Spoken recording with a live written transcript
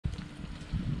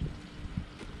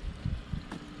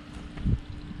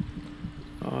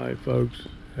Alright folks,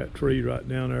 that tree right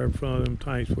down there in front of them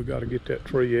tanks, we got to get that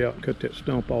tree out, cut that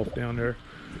stump off down there,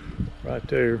 right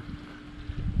there.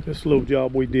 This little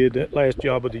job we did, that last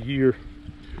job of the year,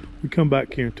 we come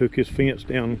back here and took this fence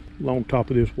down along top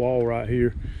of this wall right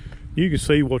here. You can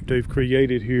see what they've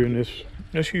created here in this.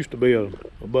 This used to be a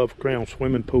above ground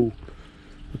swimming pool,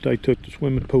 but they took the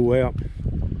swimming pool out,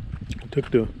 took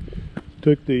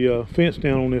the fence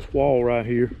down on this wall right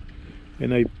here,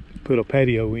 and they put a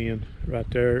patio in right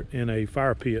there and a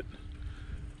fire pit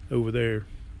over there.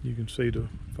 You can see the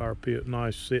fire pit,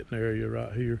 nice sitting area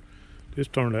right here. This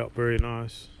turned out very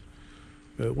nice.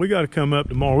 But we got to come up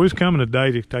tomorrow. We was coming today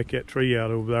to take that tree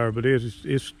out over there, but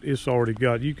it's already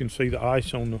got. You can see the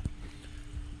ice on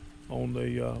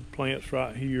the plants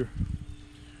right here.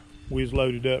 We was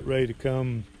loaded up, ready to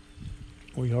come.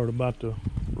 We heard about the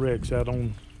wrecks out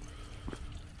on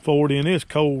 40, and it's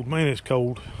cold, man. It's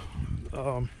cold.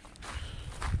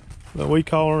 But we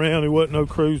called around. There wasn't no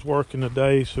crews working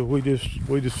today, so we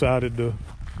decided to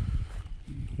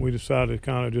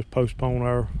kind of just postpone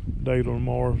our day till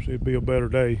tomorrow. So it'd be a better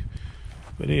day.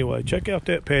 But anyway, check out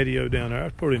that patio down there.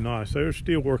 That's pretty nice. They're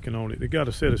still working on it. They got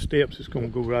a set of steps that's going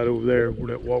to go right over there where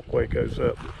that walkway goes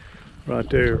up, right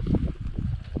there.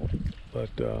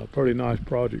 But pretty nice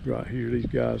project right here. These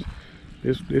guys,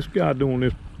 this guy doing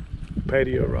this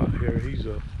patio right here, he's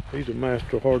a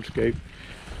master hardscaper,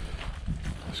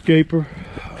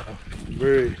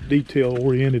 very detail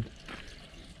oriented,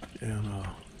 and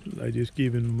they just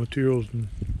give him the materials and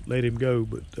let him go.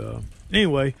 But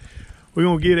anyway, we're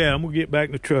gonna get out. I'm gonna get back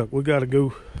in the truck. We gotta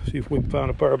go see if we can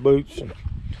find a pair of boots and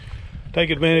take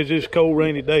advantage of this cold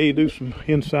rainy day, do some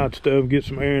inside stuff, get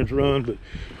some errands run. But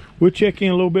we'll check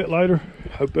in a little bit later.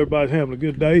 Hope everybody's having a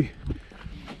good day,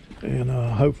 and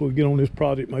hopefully we'll get on this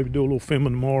project, maybe do a little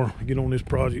filming tomorrow, get on this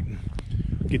project and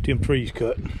get them trees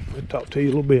cut. I'll talk to you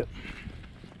a little bit.